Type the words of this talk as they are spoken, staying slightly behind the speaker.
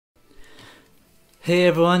Hey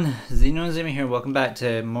everyone, Zeno here, welcome back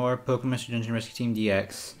to more Pokemon Mystery Dungeon Rescue Team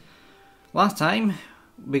DX. Last time,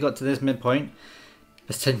 we got to this midpoint.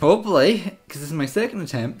 This time, hopefully, because this is my second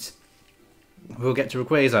attempt, we'll get to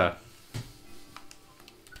Rayquaza.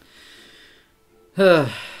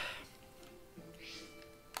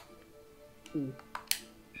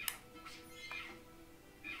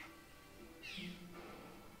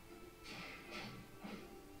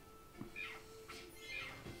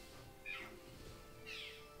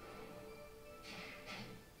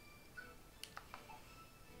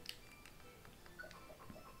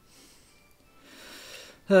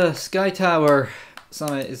 Sky Tower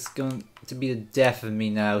Summit is going to be the death of me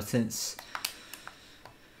now, since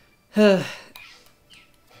you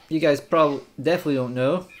guys probably definitely don't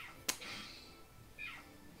know.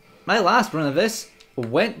 My last run of this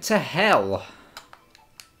went to hell.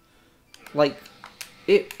 Like,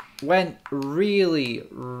 it went really,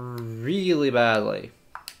 really badly.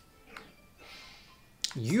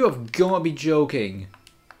 You have got to be joking.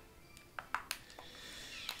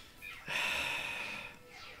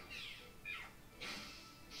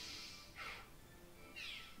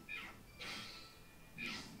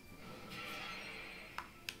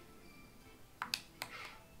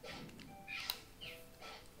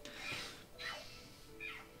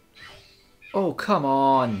 Oh, come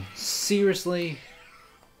on. Seriously?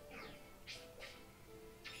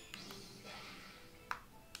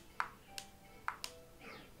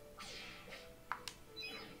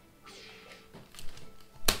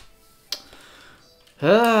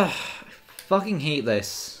 I fucking hate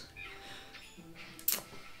this.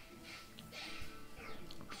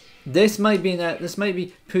 This might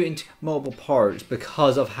be put into multiple parts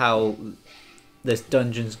because of how this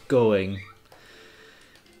dungeon's going.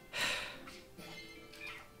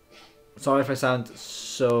 Sorry if I sound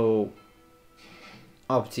so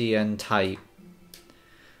uppity and tight.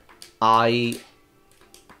 My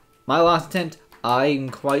last attempt,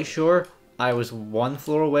 I'm quite sure I was one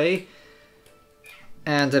floor away.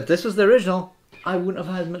 And if this was the original, I wouldn't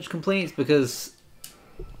have had much complaints, because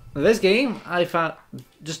this game, I've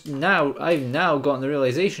now gotten the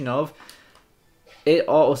realization of, it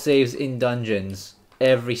autosaves in dungeons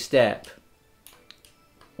every step.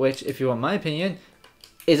 Which, if you want my opinion,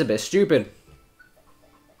 is a bit stupid.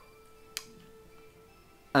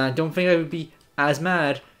 And I don't think I would be as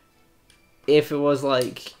mad if it was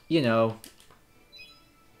like, you know,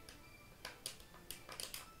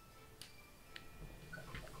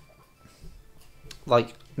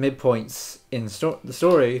 like midpoints in the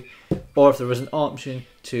story, or if there was an option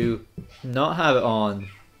to not have it on.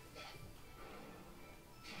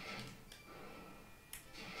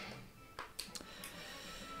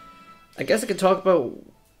 I guess I could talk about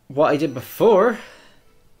what I did before.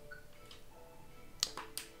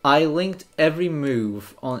 I linked every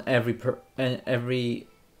move on every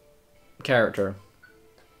character.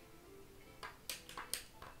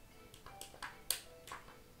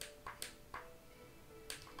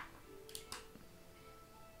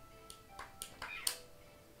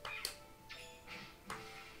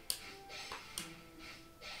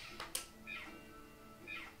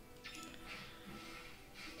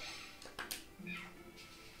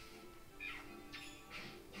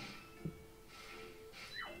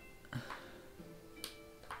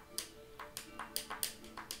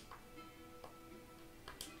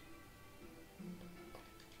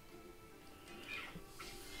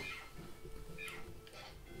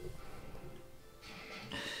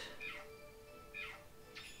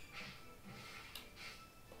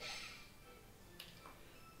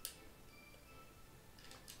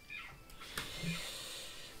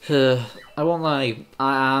 I won't lie,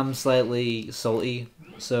 I am slightly salty,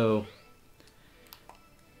 so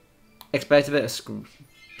expect a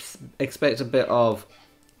bit of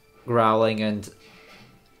growling and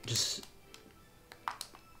just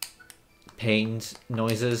pained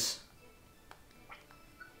noises.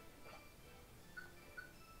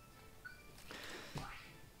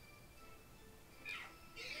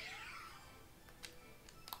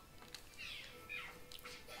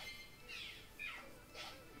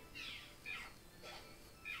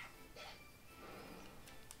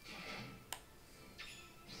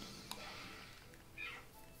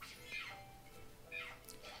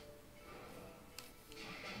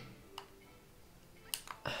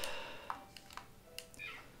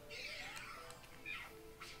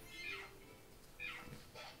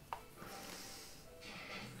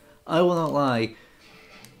 I will not lie,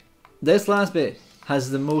 this last bit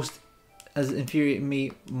has infuriated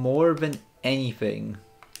me more than anything.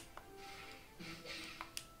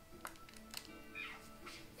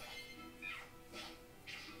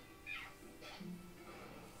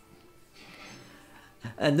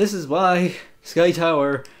 And this is why Sky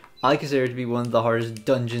Tower I consider to be one of the hardest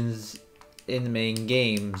dungeons in the main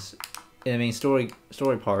games, in the main story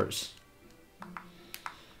parts.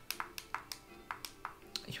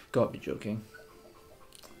 You've got to be joking.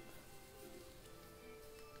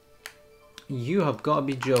 You have got to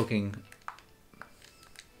be joking.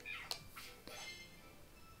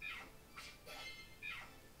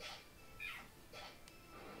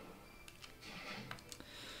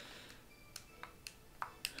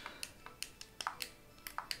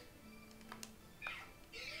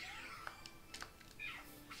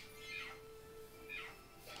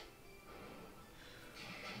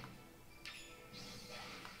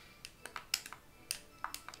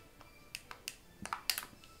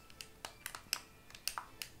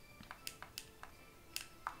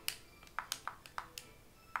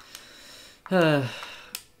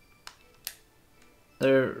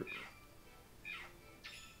 They're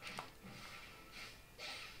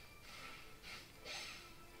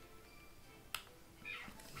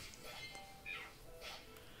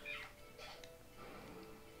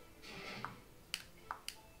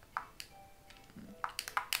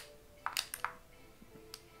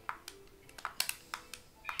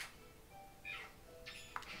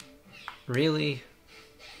really.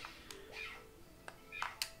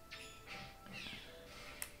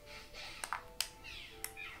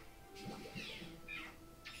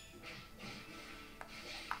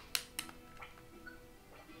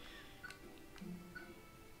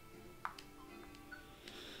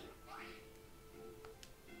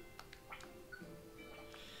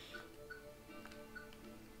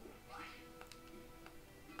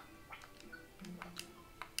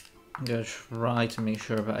 I'm gonna try to make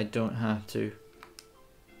sure that I don't have to.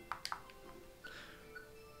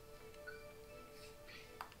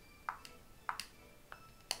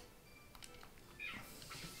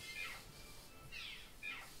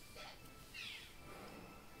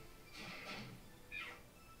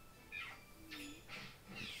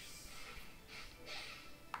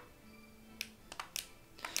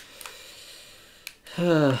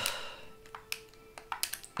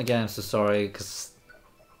 Again, I'm so sorry, because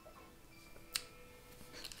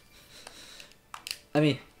I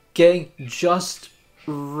mean, getting just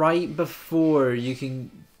right before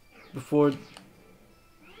before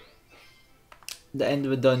the end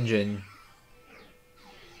of a dungeon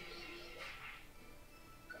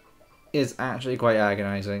is actually quite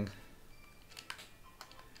agonizing.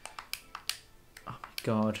 Oh my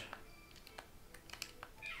god.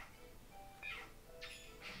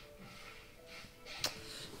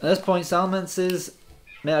 At this point, Salamence's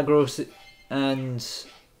Metagross and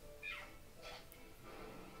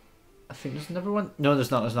I think there's another one. No, there's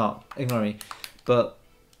not. There's not. Ignore me. But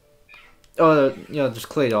oh, yeah, there's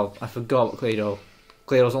Claydol. I forgot what Claydol.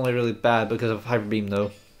 Claydol's only really bad because of Hyper Beam,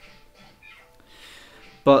 though.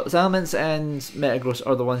 But Salamence and Metagross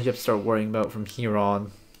are the ones you have to start worrying about from here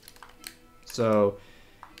on. So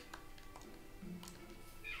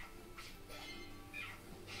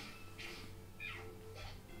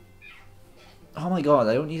oh my god,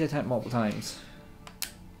 I don't need to attack multiple times.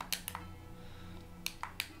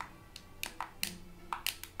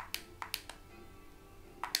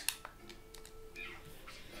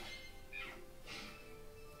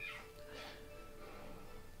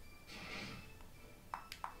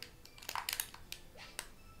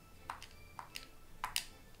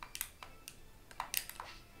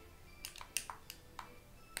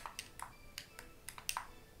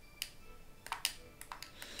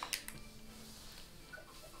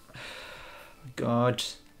 God.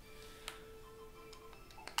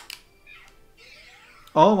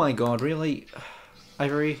 Oh my god, really?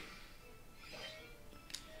 Ivory?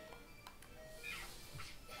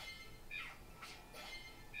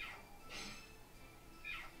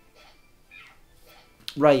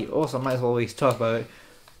 Right, also might as well always talk about it.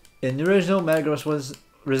 In the original, Metagross was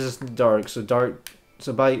resistant to Dark,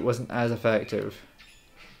 so Bite wasn't as effective.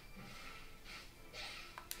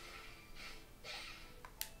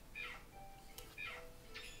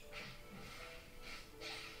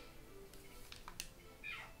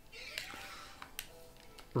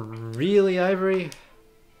 Really, Ivory?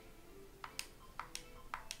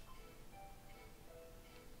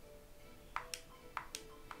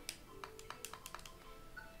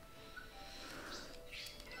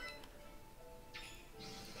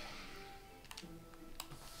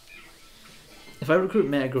 If I recruit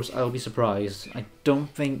Metagross, I'll be surprised. I don't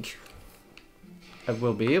think I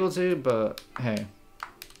will be able to, but hey.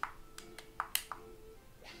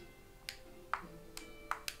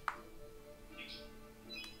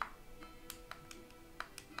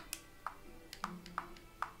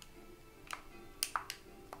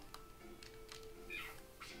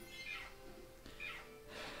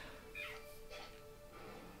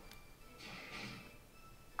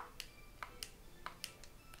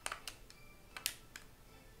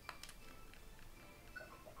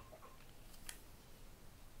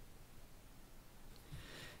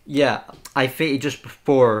 Yeah, I fainted just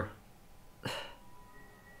before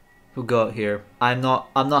we got here. I'm not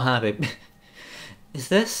happy. Is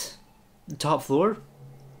this the top floor?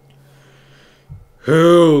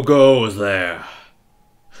 Who goes there?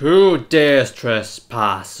 Who dares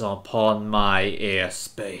trespass upon my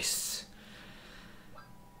airspace?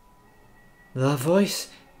 That voice?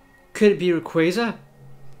 Could it be Rayquaza?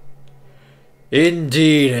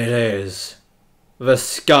 Indeed it is. The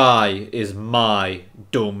sky is my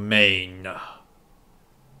domain.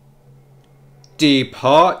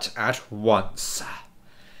 Depart at once.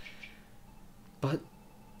 But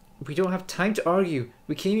we don't have time to argue.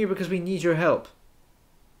 We came here because we need your help.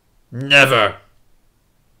 Never.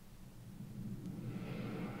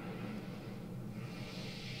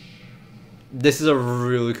 This is a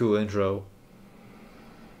really cool intro.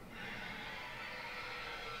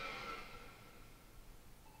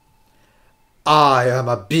 I am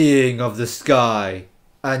a being of the sky,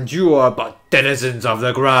 and you are but denizens of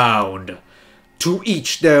the ground. To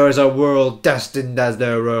each there is a world destined as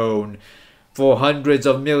their own. For hundreds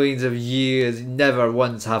of millions of years, never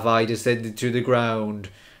once have I descended to the ground,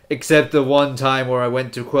 except the one time where I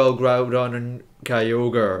went to quell Groudon and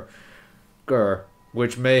Kyogre,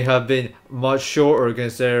 which may have been much shorter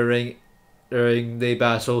considering they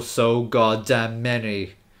battle so goddamn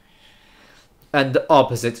many. And the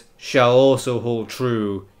opposite shall also hold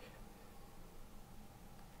true.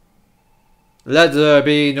 Let there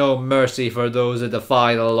be no mercy for those that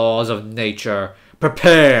defy the laws of nature.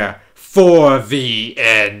 Prepare for the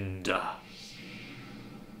end.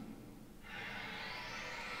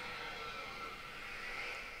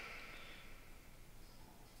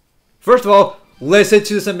 First of all, listen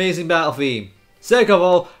to this amazing battle theme. Second of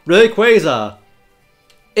all, Rayquaza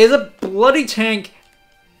is a bloody tank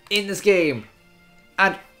in this game.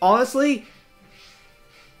 And honestly,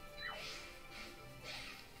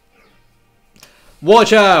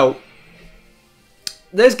 watch out!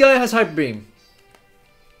 This guy has Hyper Beam.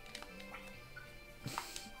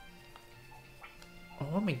 Oh,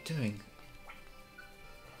 what am I doing?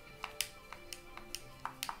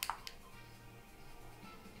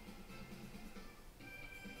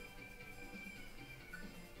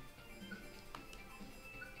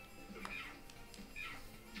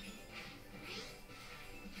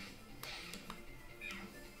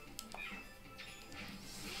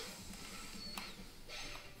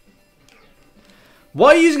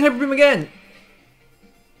 Why are you using Hyper Beam again?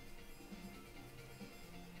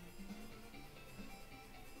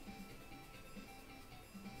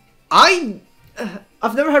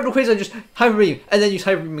 I've never had Rayquaza just Hyper Beam and then use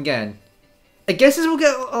Hyper Beam again. I guess this will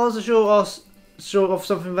get us to show off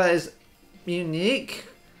something that is unique.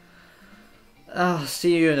 I'll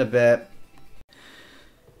see you in a bit.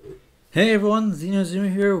 Hey everyone,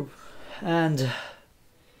 Xenozuma here, and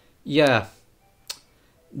yeah,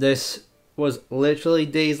 this was literally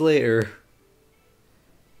days later,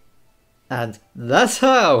 and that's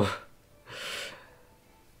how.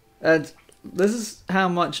 And this is how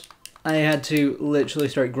much I had to literally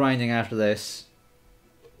start grinding after this.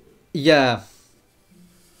 Yeah.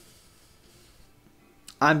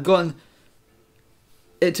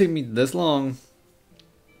 It took me this long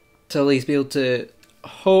to at least be able to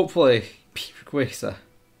hopefully beat Rayquaza.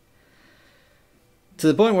 To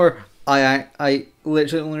the point where I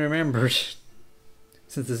literally only remembered,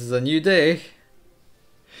 since this is a new day,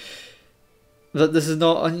 that this is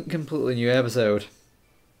not a completely new episode.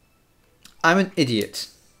 I'm an idiot,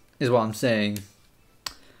 is what I'm saying.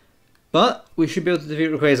 But we should be able to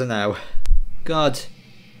defeat Rayquaza now. God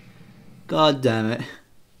damn it.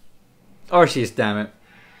 Arceus, damn it.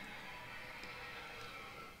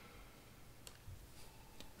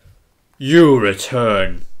 You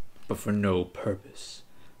return, but for no purpose.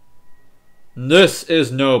 This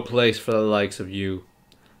is no place for the likes of you.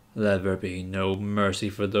 Let there be no mercy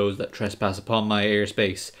for those that trespass upon my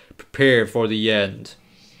airspace. Prepare for the end.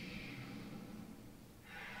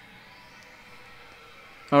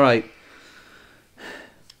 Alright.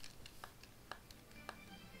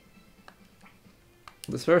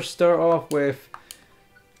 Let's first start off with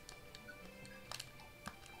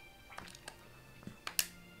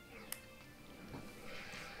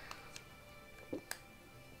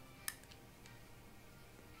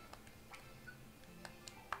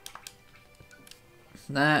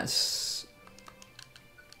that's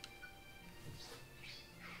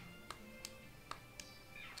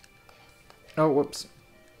oh whoops.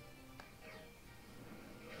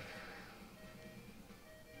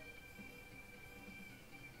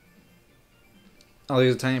 I'll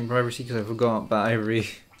use a tiny privacy because I forgot, but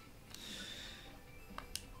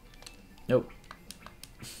nope.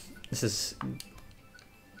 This is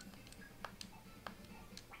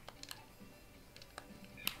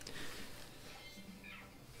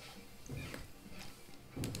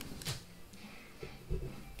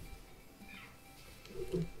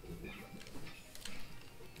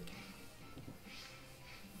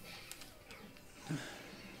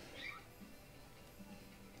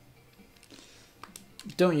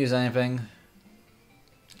Don't use anything.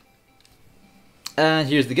 And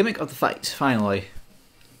here's the gimmick of the fight, finally.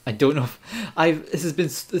 I don't know if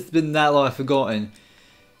it's been that long I've forgotten.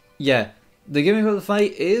 Yeah, the gimmick of the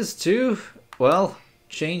fight is to, well,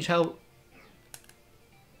 change how...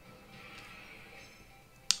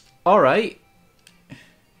 Alright.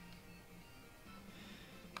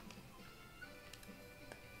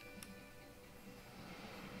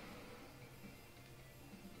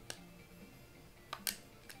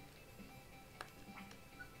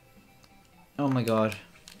 Oh my god.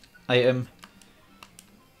 Item.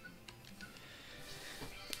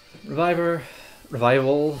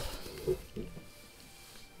 Revival.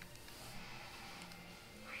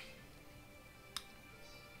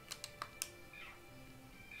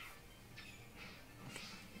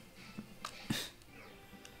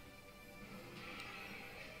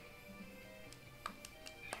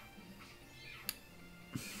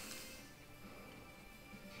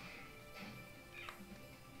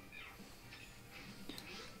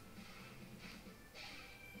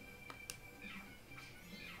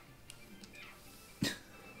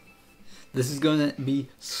 This is going to be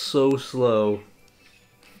so slow.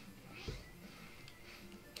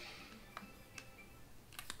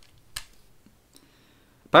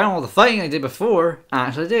 Apparently all the fighting I did before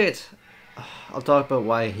actually did. I'll talk about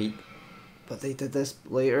why I hate but they did this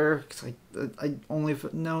later, because I only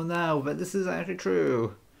know now, but this is actually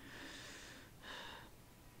true.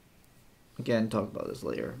 Again, talk about this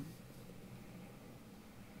later.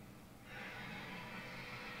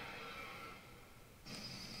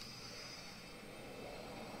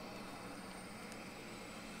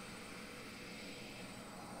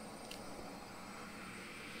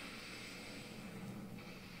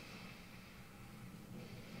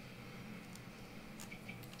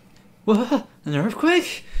 What? An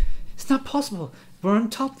earthquake? It's not possible. We're on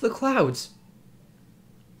top of the clouds.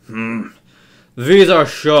 These are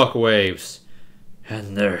shock waves.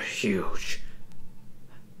 And they're huge.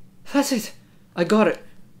 That's it. I got it.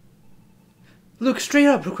 Look straight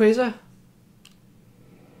up, Rayquaza.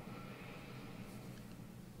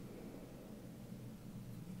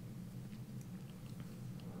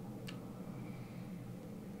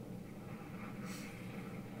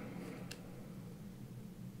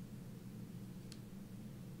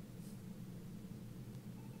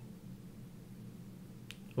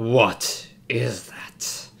 What is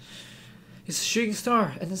that? It's a shooting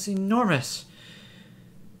star, and it's enormous.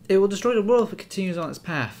 It will destroy the world if it continues on its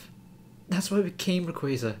path. That's why we came,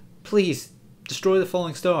 Rayquaza. Please, destroy the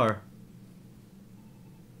falling star.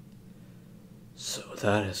 So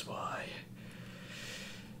that is why.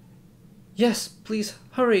 Yes, please,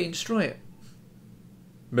 hurry and destroy it.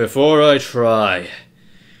 Before I try,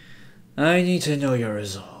 I need to know your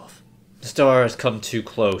resolve. The star has come too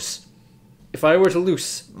close. If I were to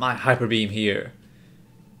loose my hyper beam here,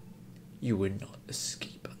 you would not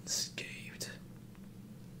escape unscathed.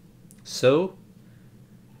 So,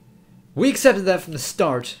 we accepted that from the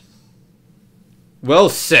start. Well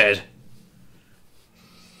said.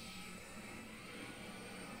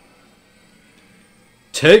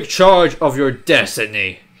 Take charge of your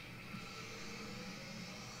destiny.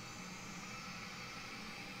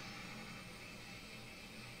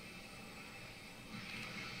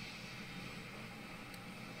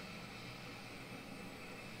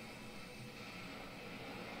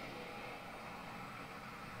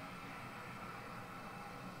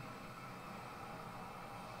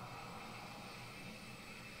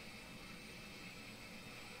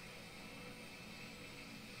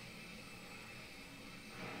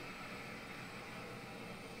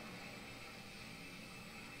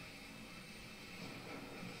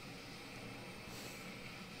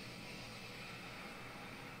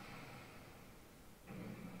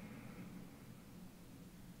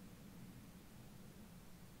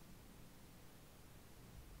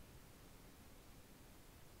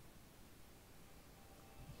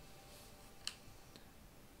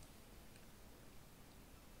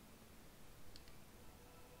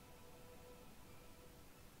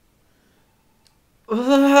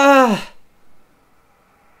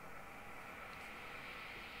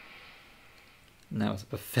 Now it's a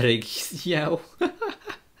pathetic yell.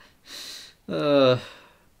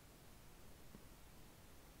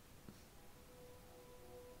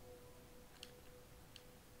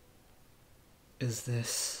 Is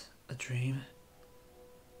this a dream?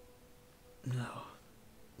 No.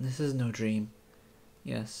 This is no dream.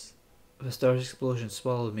 Yes, the star's explosion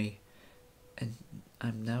swallowed me, and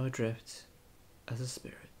I'm now adrift as a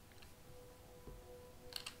spirit.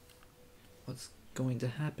 What's going to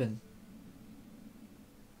happen?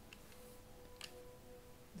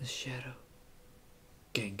 The shadow.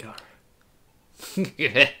 Gengar.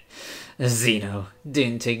 Xeno,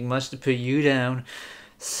 didn't take much to put you down.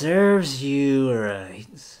 Serves you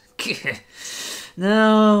right.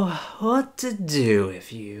 Now, what to do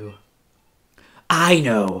with you? I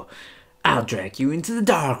know! I'll drag you into the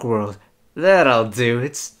Dark World. That'll do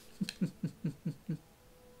it.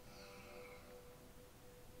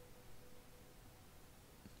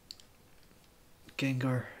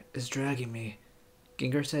 Gengar is dragging me.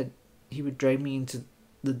 Gengar said he would drag me into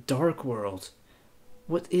the Dark World.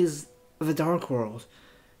 What is the Dark World?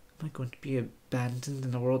 Am I going to be abandoned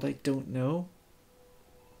in a world I don't know?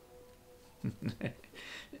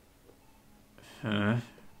 Huh?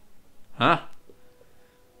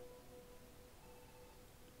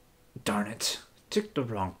 Darn it. Took the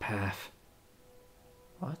wrong path.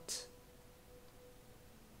 What?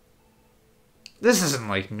 This isn't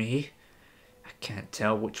like me. I can't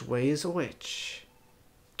tell which way is which.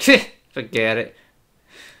 Forget it.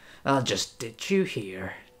 I'll just ditch you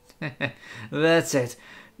here. That's it.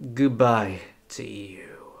 Goodbye to you.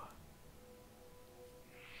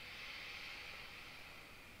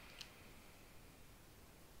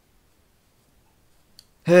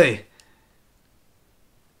 Hey!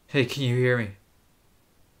 Hey, can you hear me?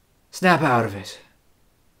 Snap out of it.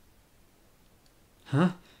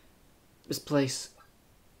 Huh? This place...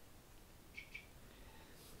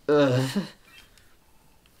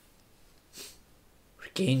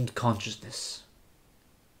 Regained consciousness.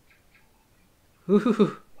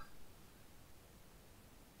 Ooh.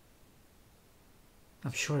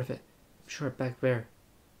 I'm sure of it. I'm sure back there.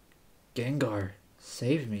 Gengar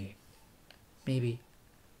saved me. Maybe.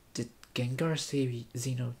 Did Gengar save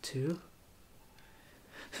Xeno too?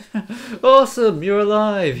 Awesome! You're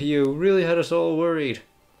alive! You really had us all worried.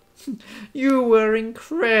 You were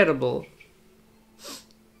incredible.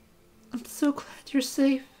 I'm so glad you're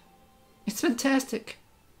safe. It's fantastic.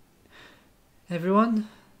 Everyone,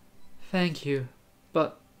 thank you.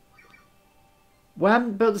 But what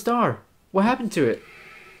happened about the star? What happened to it?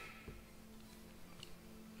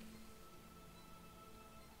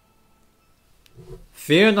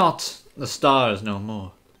 Fear not, the star is no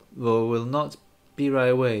more. Though it will not be right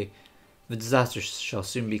away. The disaster shall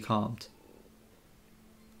soon be calmed.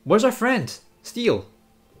 Where's our friend? Steel.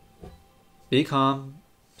 Be calm.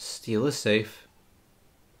 Steel is safe.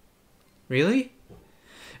 Really?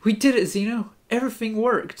 We did it, Xeno. Everything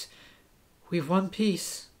worked. We've one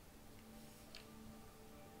piece.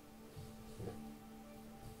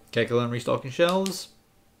 Kekulin restocking shelves.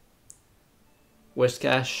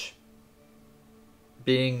 Whiscash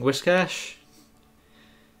being Whiscash.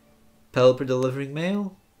 Pelipper delivering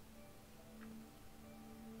mail.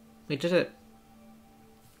 We did it.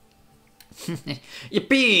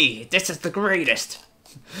 Yippee! This is the greatest!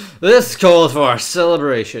 This calls for a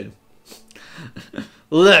celebration.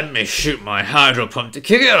 Let me shoot my hydro pump to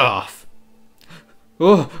kick it off.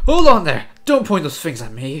 Oh, hold on there! Don't point those things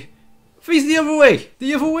at me. Face the other way!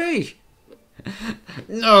 The other way!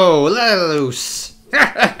 No, let it loose!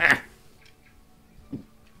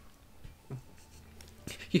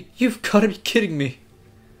 You've got to be kidding me.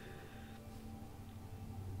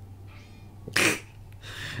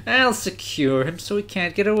 I'll secure him so he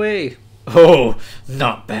can't get away. Oh,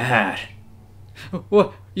 not bad.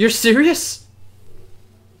 What? You're serious?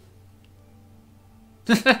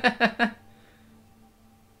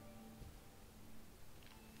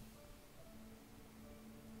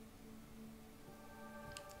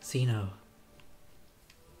 Xeno.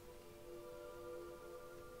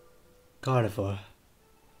 Gardevoir.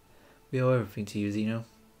 We owe everything to you, Xeno.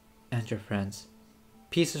 And your friends.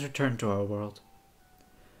 Peace has returned to our world.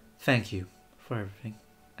 Thank you for everything.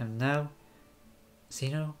 And now,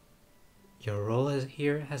 Xeno, your role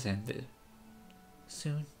here has ended.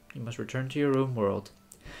 Soon, you must return to your own world.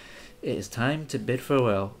 It is time to bid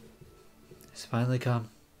farewell. It's finally come.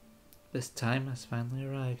 This time has finally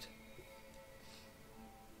arrived.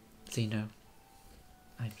 Xeno,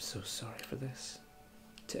 I'm so sorry for this.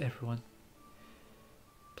 To everyone,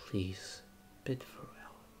 please bid farewell.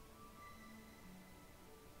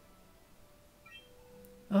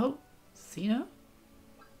 Oh, Xeno?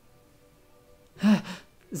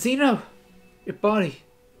 Xeno! Your body!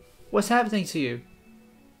 What's happening to you?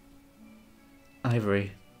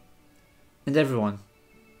 Ivory. And everyone.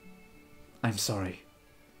 I'm sorry.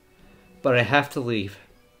 But I have to leave.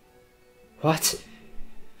 What?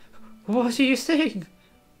 What are you saying?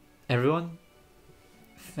 Everyone,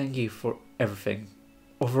 thank you for everything.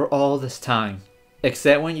 Over all this time.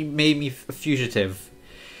 Except when you made me a fugitive.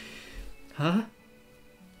 Huh?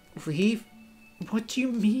 Leave? What do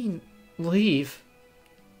you mean, leave?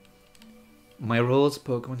 My role as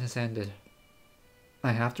Pokemon has ended.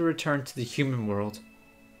 I have to return to the human world.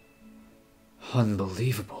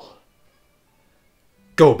 Unbelievable.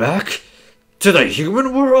 Go back to the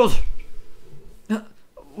human world?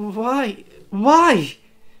 Why? Why?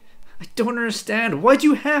 I don't understand. Why do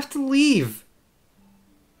you have to leave?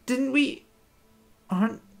 Didn't we...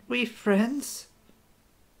 Aren't we friends?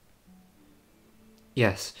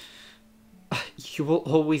 Yes. You will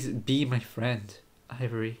always be my friend,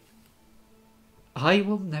 Ivory. I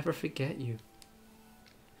will never forget you.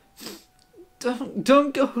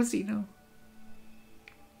 Don't go, Xeno.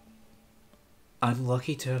 I'm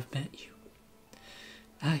lucky to have met you.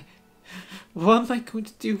 What am I going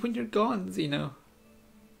to do when you're gone, Xeno?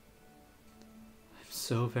 I'm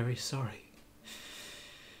so very sorry.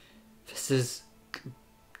 This is...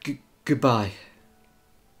 goodbye.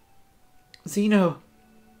 Xeno!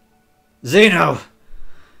 Xeno!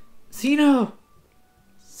 Xeno!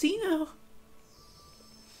 Xeno!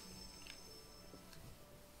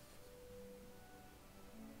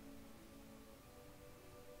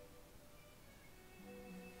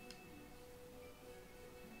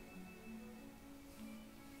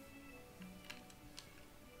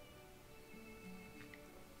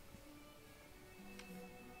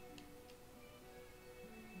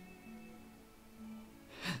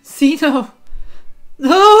 Xeno!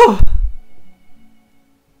 No!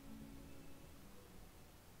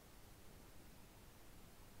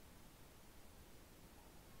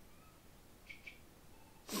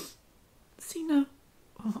 Xeno,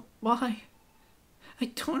 why? I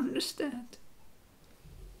don't understand.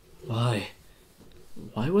 Why?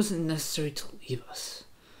 Why was it necessary to leave us?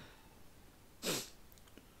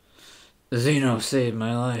 Xeno saved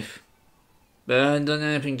my life, but I hadn't done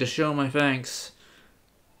anything to show my thanks.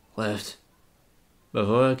 Left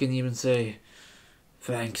before I can even say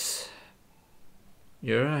thanks.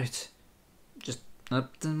 You're right. Just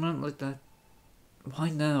up and went like that. Why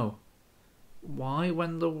now? Why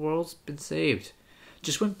when the world's been saved?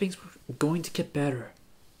 Just when things were going to get better.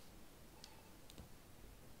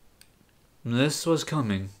 This was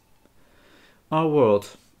coming. Our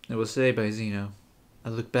world, it was saved by Xeno. I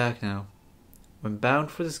look back now. When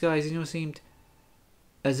bound for the sky, Xeno seemed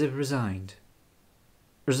as if resigned.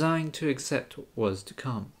 Resigned to accept what was to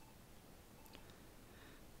come.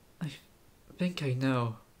 I think I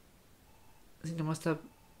know. Xeno must have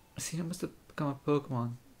become a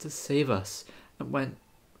Pokemon to save us. And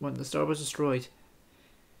when the star was destroyed,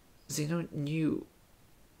 Xeno knew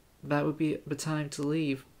that would be the time to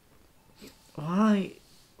leave. Why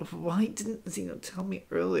didn't Xeno tell me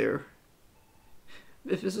earlier?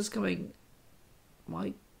 If this was coming,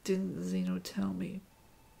 why didn't Xeno tell me?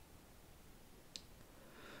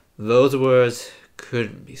 Those words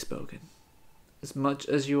couldn't be spoken. As much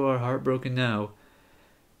as you are heartbroken now,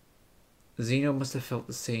 Xeno must have felt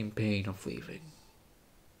the same pain of leaving.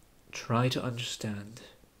 Try to understand,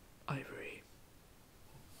 Ivory.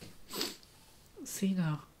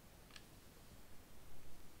 Xeno.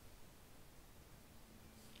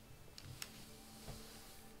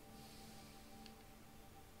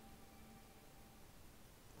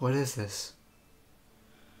 What is this?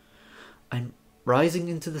 I'm rising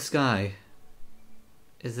into the sky.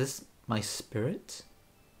 Is this my spirit?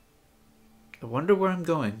 I wonder where I'm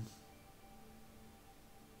going.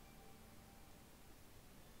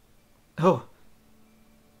 Oh!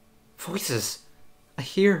 Voices! I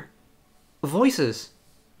hear voices!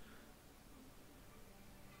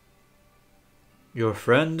 Your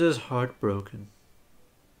friend is heartbroken.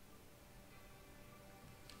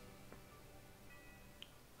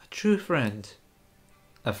 A true friend.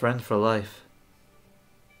 A friend for life.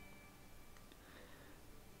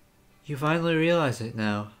 You finally realize it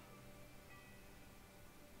now.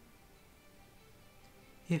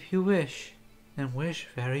 If you wish, and wish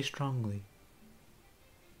very strongly.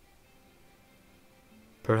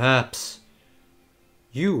 Perhaps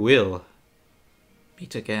you will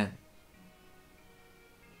meet again.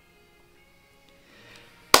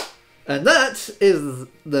 And that is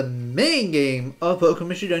the main game of Pokemon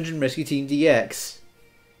Mystery Dungeon Rescue Team DX.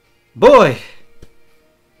 Boy!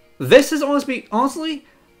 This is honestly,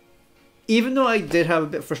 even though I did have a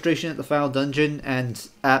bit of frustration at the final dungeon and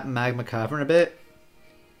at Magma Cavern a bit,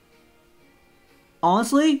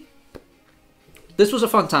 honestly, this was a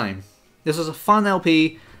fun time. This was a fun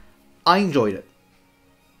LP. I enjoyed it.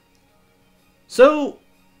 So,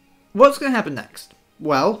 what's going to happen next?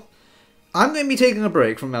 Well, I'm going to be taking a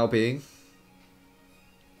break from LPing.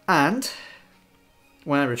 And,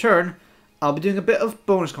 when I return, I'll be doing a bit of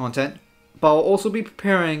bonus content, but I'll also be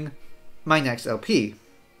preparing my next LP.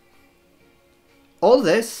 All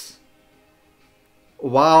this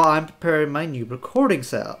while I'm preparing my new recording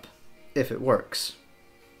setup, if it works.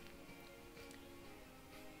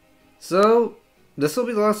 So, this will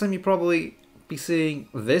be the last time you probably be seeing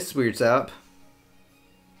this weird setup.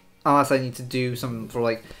 Unless I need to do something for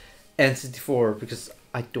like N64, because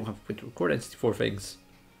I don't have a way to record N64 things.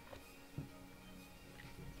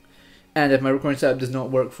 And if my recording setup does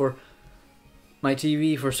not work for my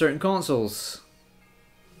TV for certain consoles.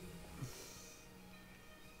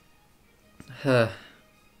 But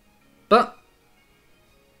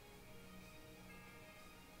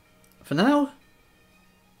for now,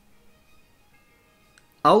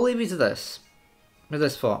 I'll leave you to this, with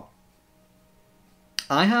this thought.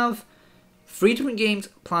 I have 3 different games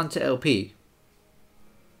planned to LP.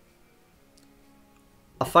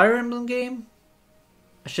 A Fire Emblem game,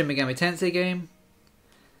 a Shin Megami Tensei game,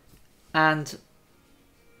 and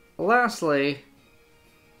lastly,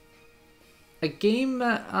 a game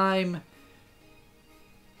that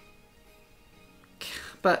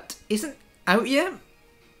but isn't out yet,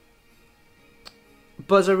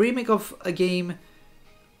 but it's a remake of a game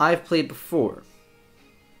I've played before.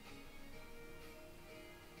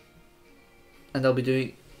 And I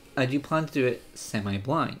do plan to do it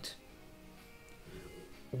semi-blind.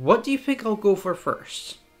 What do you think I'll go for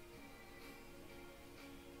first?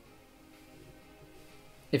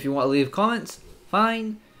 If you want to leave comments,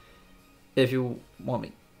 fine. If you want me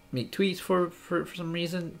to make tweets for some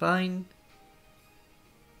reason, fine.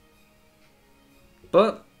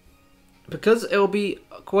 But because it'll be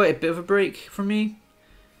quite a bit of a break for me,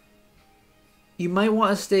 you might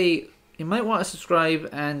want to subscribe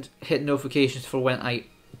and hit notifications for when I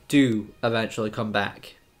do eventually come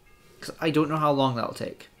back, because I don't know how long that'll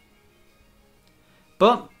take.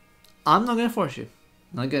 But I'm not going to force you.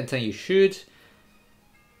 I'm not going to tell you should.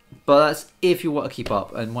 But that's if you want to keep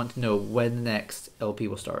up and want to know when the next LP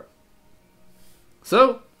will start.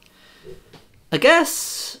 So, I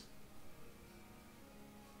guess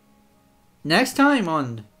next time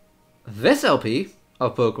on this LP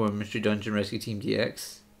of Pokemon Mystery Dungeon Rescue Team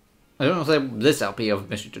DX, I don't know if I say this LP of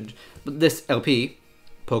Mystery Dungeon, but this LP,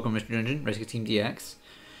 Pokemon Mystery Dungeon Rescue Team DX,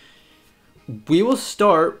 we will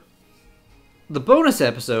start the bonus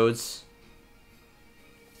episodes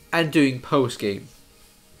and doing post-game.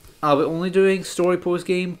 I'll be only doing story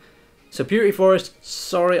post-game. So Purity Forest,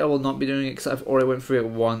 sorry I will not be doing it because I've already went through it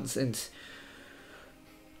once and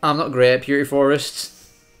I'm not great at Purity Forest.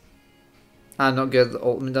 I'm not good at the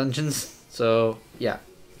Ultimate Dungeons, so yeah.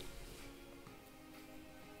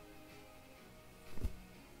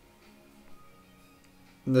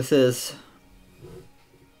 This is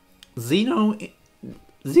Zeno.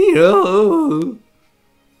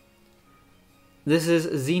 This is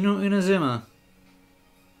Zeno Inazuma,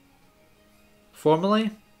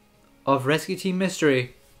 formerly of Rescue Team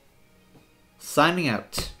Mystery, signing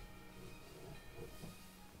out.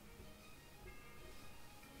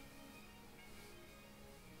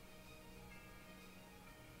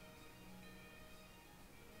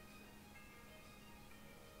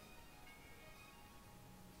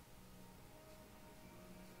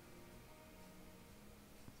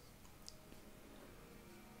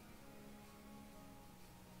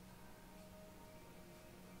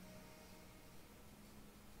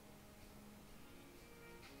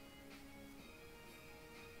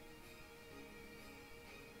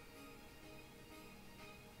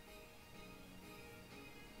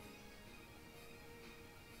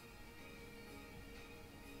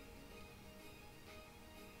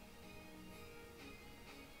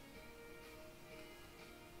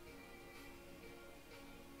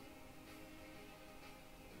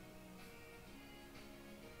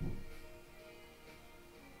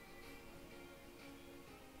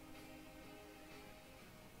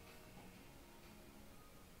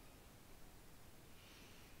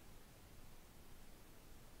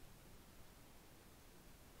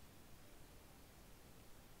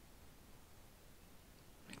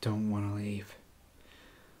 Don't want to leave.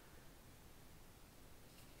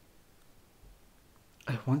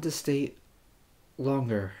 I want to stay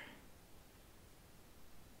longer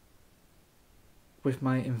with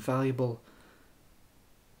my invaluable,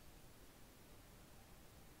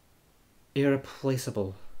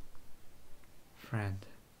 irreplaceable friend.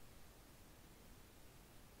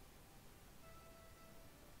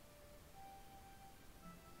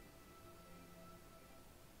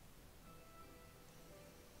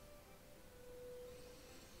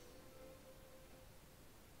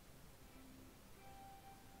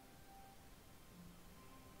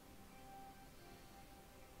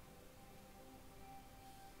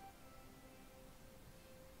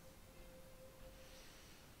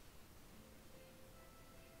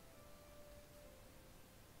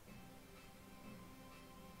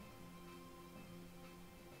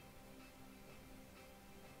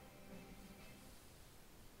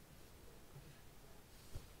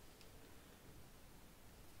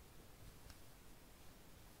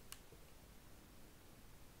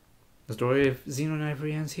 The story of Xeno and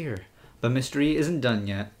Ivory ends here. The mystery isn't done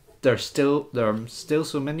yet. There are still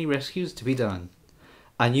so many rescues to be done.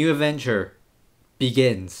 A new adventure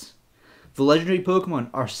begins. The legendary Pokemon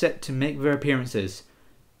are set to make their appearances.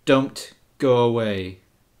 Don't go away.